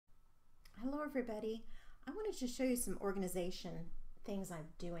Hello everybody. I wanted to show you some organization things I'm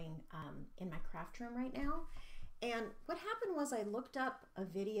doing in my craft room right now. And what happened was I looked up a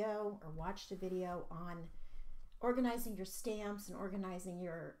video or watched a video on organizing your stamps and organizing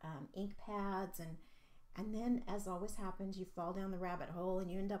your ink pads, and then, as always happens, you fall down the rabbit hole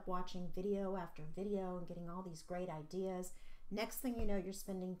and you end up watching video after video and getting all these great ideas. Next thing you know, you're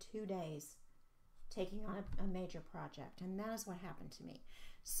spending 2 days taking on a major project, and that is what happened to me.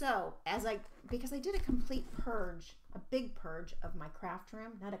 So because I did a complete purge, a big purge of my craft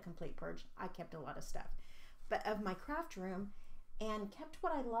room, not a complete purge, I kept a lot of stuff, but of my craft room, and kept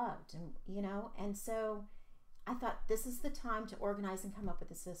what I loved, and so I thought this is the time to organize and come up with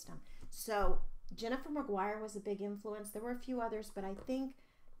a system. So Jennifer McGuire was a big influence. There were a few others, but I think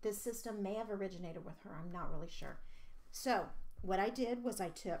this system may have originated with her. I'm not really sure. So what I did was I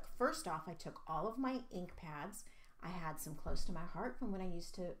took all of my ink pads. I had some close to my heart from when I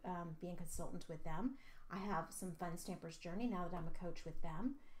used to be a consultant with them. I have some Fun Stampers Journey now that I'm a coach with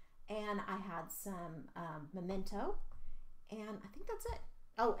them. And I had some Memento, and I think that's it.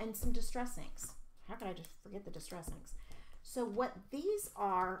 Oh, and some distress inks. How could I just forget the distress inks? So what these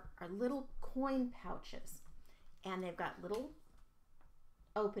are little coin pouches, and they've got little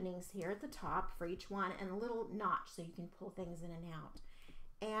openings here at the top for each one and a little notch so you can pull things in and out.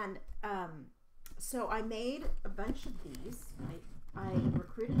 And so I made a bunch of these. I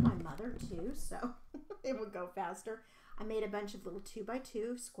recruited my mother too, so it would go faster. I made a bunch of little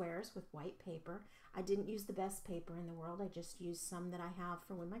 2x2 squares with white paper. I didn't use the best paper in the world. I just used some that I have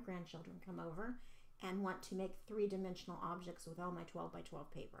for when my grandchildren come over and want to make 3-dimensional objects with all my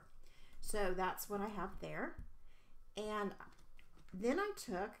 12x12 paper. So that's what I have there. And then I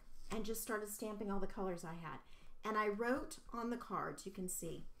took and just started stamping all the colors I had. And I wrote on the cards, you can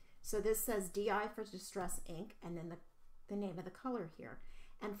see. So this says DI for Distress Ink, and then the name of the color here.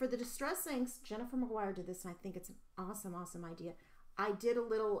 And for the Distress Inks, Jennifer McGuire did this, and I think it's an awesome, awesome idea. I did a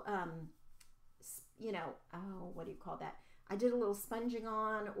little, what do you call that? I did a little sponging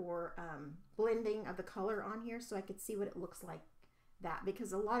on or blending of the color on here so I could see what it looks like that,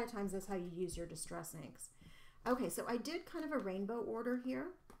 because a lot of times that's how you use your distress inks. Okay, so I did kind of a rainbow order here.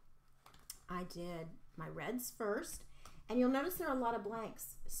 I did my reds first, and you'll notice there are a lot of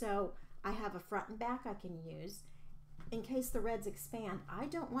blanks. So I have a front and back I can use in case the reds expand. I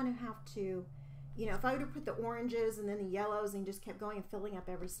don't want to have to, if I would have put the oranges and then the yellows and just kept going and filling up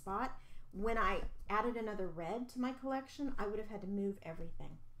every spot, when I added another red to my collection, I would have had to move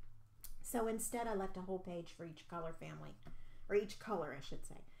everything. So instead, I left a whole page for each color family, or each color, I should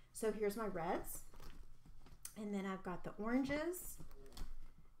say. So here's my reds, and then I've got the oranges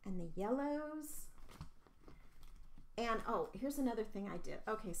and the yellows. And oh, here's another thing I did.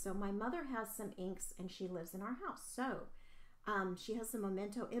 Okay, so my mother has some inks, and she lives in our house. So she has some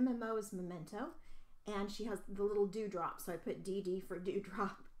Memento. MMO is Memento, and she has the little dewdrop. So I put DD for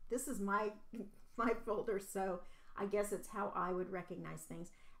dewdrop. This is my folder, so I guess it's how I would recognize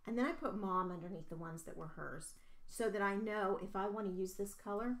things. And then I put Mom underneath the ones that were hers, so that I know if I want to use this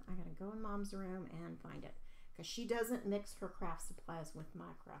color, I gotta go in Mom's room and find it, because she doesn't mix her craft supplies with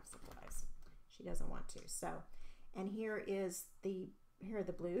my craft supplies. She doesn't want to. So, and here are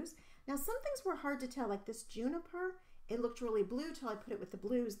the blues. Now some things were hard to tell, like this juniper. It looked really blue till I put it with the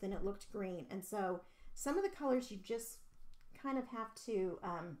blues, then it looked green. And so some of the colors you just kind of have to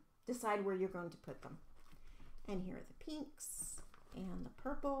decide where you're going to put them. And here are the pinks and the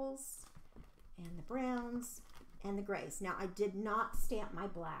purples and the browns and the grays. Now I did not stamp my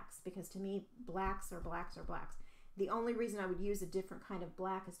blacks, because to me blacks are blacks are blacks. The only reason I would use a different kind of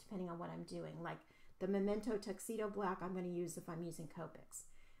black is depending on what I'm doing. Like the Memento Tuxedo black I'm going to use if I'm using Copics.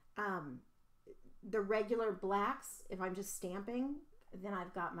 The regular blacks, if I'm just stamping, then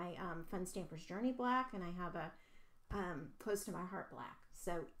I've got my Fun Stampers Journey black, and I have a close to my heart black.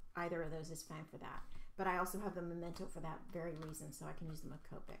 So either of those is fine for that. But I also have the Memento for that very reason, so I can use them with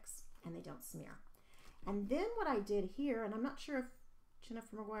Copics and they don't smear. And then what I did here, and I'm not sure if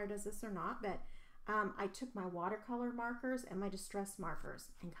Jennifer McGuire does this or not, but I took my watercolor markers and my distress markers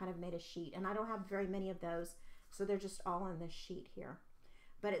and kind of made a sheet. And I don't have very many of those, so they're just all on this sheet here.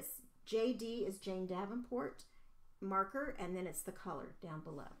 But it's JD is Jane Davenport marker, and then it's the color down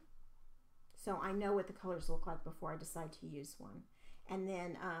below. So I know what the colors look like before I decide to use one. And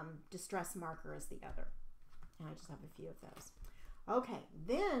then distress marker is the other. And I just have a few of those. Okay,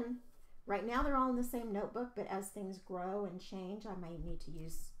 then right now they're all in the same notebook, but as things grow and change, I may need to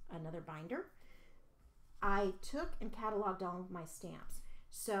use another binder. I took and cataloged all of my stamps.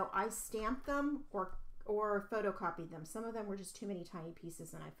 So I stamped them or photocopied them. Some of them were just too many tiny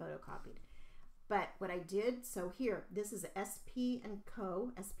pieces and I photocopied. But what I did, so here, this is a SP and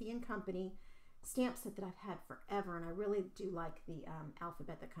Company stamp set that I've had forever, and I really do like the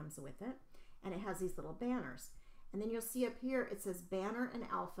alphabet that comes with it. And it has these little banners. And then you'll see up here, it says banner and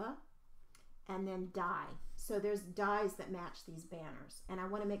alpha, and then die. So there's dies that match these banners. And I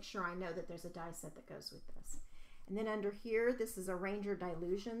want to make sure I know that there's a die set that goes with this. And then under here, this is a Ranger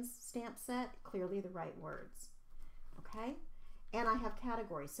Dilutions stamp set, clearly the right words. Okay? And I have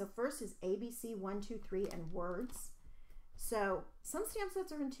categories. So first is ABC 1, 2, 3 and words. So some stamp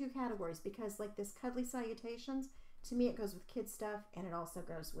sets are in 2 categories because like this Cuddly Salutations, to me it goes with kid stuff and it also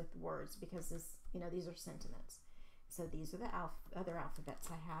goes with words because this, you know, these are sentiments. So these are the other alphabets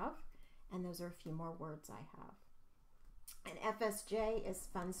I have, and those are a few more words I have. And FSJ is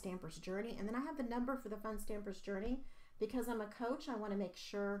Fun Stamper's Journey, and then I have the number for the Fun Stamper's Journey because I'm a coach. I want to make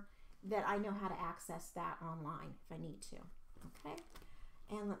sure that I know how to access that online if I need to. Okay,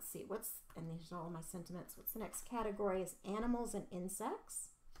 and let's see and these are all my sentiments. What's the next category is animals and insects.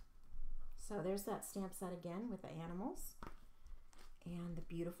 So there's that stamp set again with the animals and the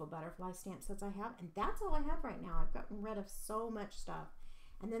beautiful butterfly stamp sets I have, and that's all I have right now. I've gotten rid of so much stuff.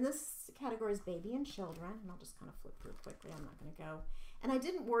 And then this category is baby and children, and I'll just kind of flip through quickly. I'm not going to go, and I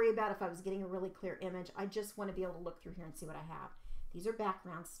didn't worry about if I was getting a really clear image. I just want to be able to look through here and see what I have. These are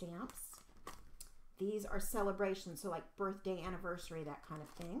background stamps. These are celebrations, so like birthday, anniversary, that kind of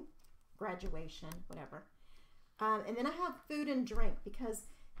thing, graduation, whatever. And then I have food and drink because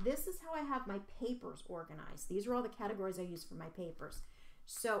this is how I have my papers organized. These are all the categories I use for my papers.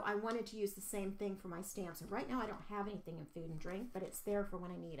 So I wanted to use the same thing for my stamps. And right now I don't have anything in food and drink, but it's there for when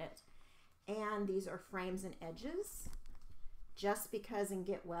I need it. And these are frames and edges, just because and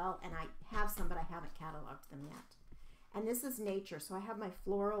get well. And I have some, but I haven't cataloged them yet. And this is nature. So I have my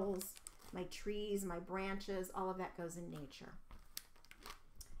florals, my trees, my branches, all of that goes in nature.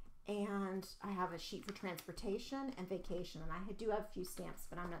 And I have a sheet for transportation and vacation. And I do have a few stamps,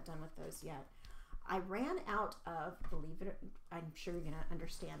 but I'm not done with those yet. I ran out of, believe it, I'm sure you're going to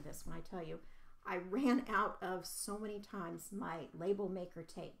understand this when I tell you, I ran out of so many times my label maker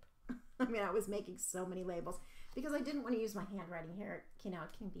tape. I mean, I was making so many labels because I didn't want to use my handwriting here. You know,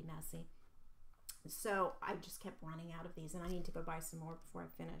 it can be messy. So I just kept running out of these, and I need to go buy some more before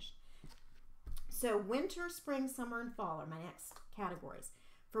I finish. So winter, spring, summer, and fall are my next categories.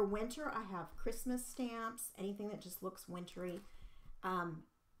 For winter, I have Christmas stamps, anything that just looks wintry.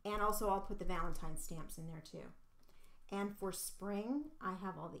 And also I'll put the Valentine stamps in there too. And for spring, I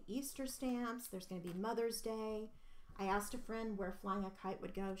have all the Easter stamps. There's going to be Mother's Day. I asked a friend where flying a kite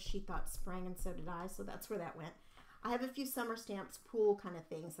would go. She thought spring, and so did I, so that's where that went. I have a few summer stamps, pool kind of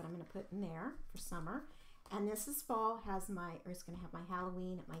things that I'm going to put in there for summer. And this is fall, it's going to have my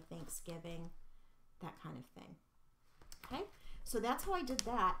Halloween, my Thanksgiving, that kind of thing. Okay, so that's how I did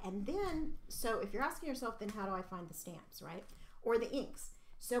that. And then, so if you're asking yourself, then how do I find the stamps, right? Or the inks.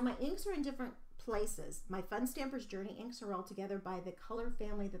 So my inks are in different places. My Fun Stamper's Journey inks are all together by the color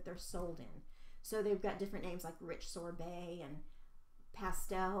family that they're sold in. So they've got different names like Rich Sorbet and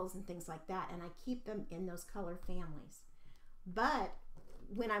Pastels and things like that. And I keep them in those color families. But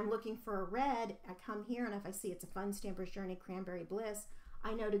when I'm looking for a red, I come here, and if I see it's a Fun Stamper's Journey Cranberry Bliss,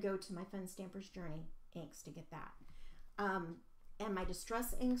 I know to go to my Fun Stamper's Journey inks to get that. And my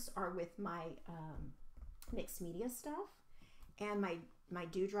distress inks are with my mixed media stuff. And my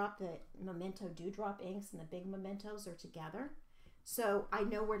Dewdrop, the Memento Dewdrop inks and the big mementos are together. So I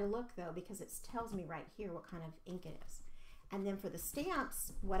know where to look though, because it tells me right here what kind of ink it is. And then for the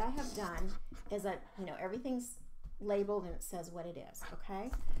stamps, what I have done is everything's labeled and it says what it is,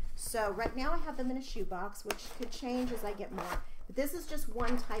 okay? So right now I have them in a shoebox, which could change as I get more. But this is just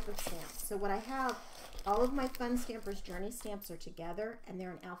one type of stamp. So what I have, all of my Fun Stamper's Journey stamps are together and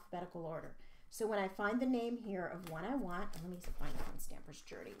they're in alphabetical order. So when I find the name here of one I want, and let me find Fun Stamper's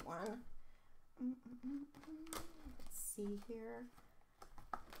Journey one. Let's see here.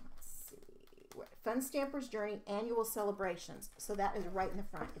 Let's see. Fun Stamper's Journey Annual Celebrations. So that is right in the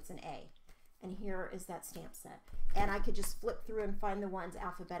front. It's an A. And here is that stamp set. And I could just flip through and find the ones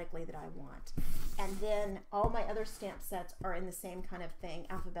alphabetically that I want. And then all my other stamp sets are in the same kind of thing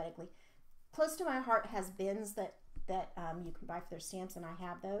alphabetically. Close to My Heart has bins that you can buy for their stamps, and I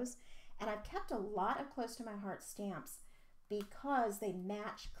have those. And I've kept a lot of Close to My Heart stamps because they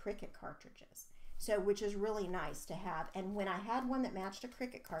match Cricut cartridges. So, which is really nice to have. And when I had one that matched a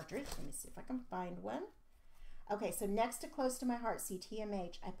Cricut cartridge, let me see if I can find one. Okay, so next to Close to My Heart,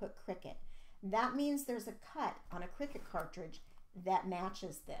 CTMH, I put Cricut. That means there's a cut on a Cricut cartridge that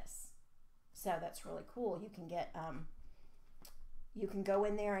matches this. So that's really cool. You can get, you can go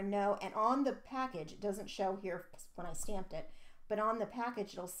in there and know, and on the package, it doesn't show here when I stamped it, but on the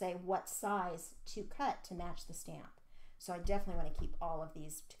package it'll say what size to cut to match the stamp. So I definitely want to keep all of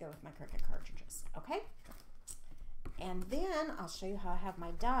these to go with my Cricut cartridges, okay? And then I'll show you how I have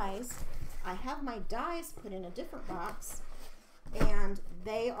my dies. I have my dies put in a different box, and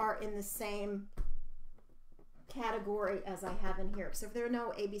they are in the same category as I have in here, except there are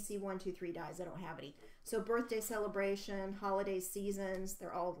no ABC 1, 2, 3 dies. I don't have any. So birthday celebration, holiday seasons,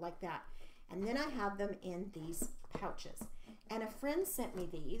 they're all like that. And then I have them in these pouches. And a friend sent me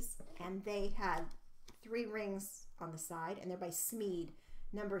these, and they had 3 rings on the side, and they're by Smeed,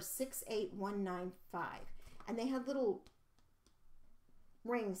 number 68195. And they had little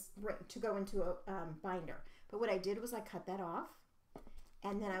rings to go into a binder. But what I did was I cut that off,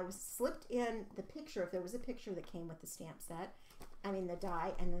 and then I slipped in the picture, if there was a picture that came with the stamp set, I mean the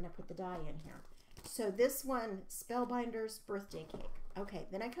die, and then I put the die in here. So this one, Spellbinder's Birthday Cake. Okay,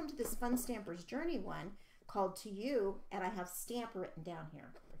 then I come to this Fun Stamper's Journey one called To You, and I have stamp written down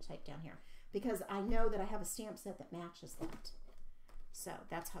here, or typed down here, because I know that I have a stamp set that matches that. So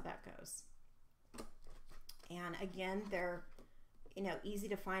that's how that goes. And again, they're, you know, easy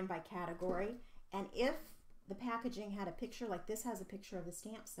to find by category. And if the packaging had a picture, like this has a picture of the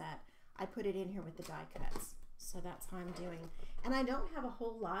stamp set, I put it in here with the die cuts. So that's how I'm doing. And I don't have a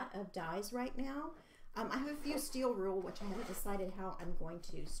whole lot of dies right now. I have a few steel rule, which I haven't decided how I'm going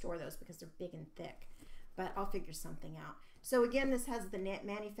to store those because they're big and thick, but I'll figure something out. So again, this has the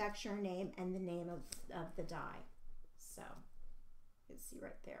manufacturer name and the name of the die. So you can see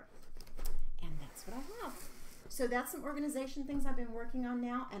right there. And that's what I have. So that's some organization things I've been working on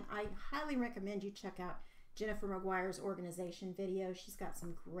now, and I highly recommend you check out Jennifer McGuire's organization video. She's got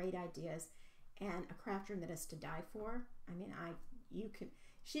some great ideas and a craft room that is to die for. I mean,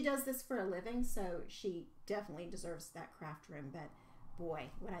 she does this for a living, so she definitely deserves that craft room, but boy,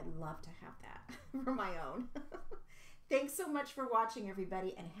 would I love to have that for my own. Thanks so much for watching,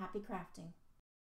 everybody, and happy crafting.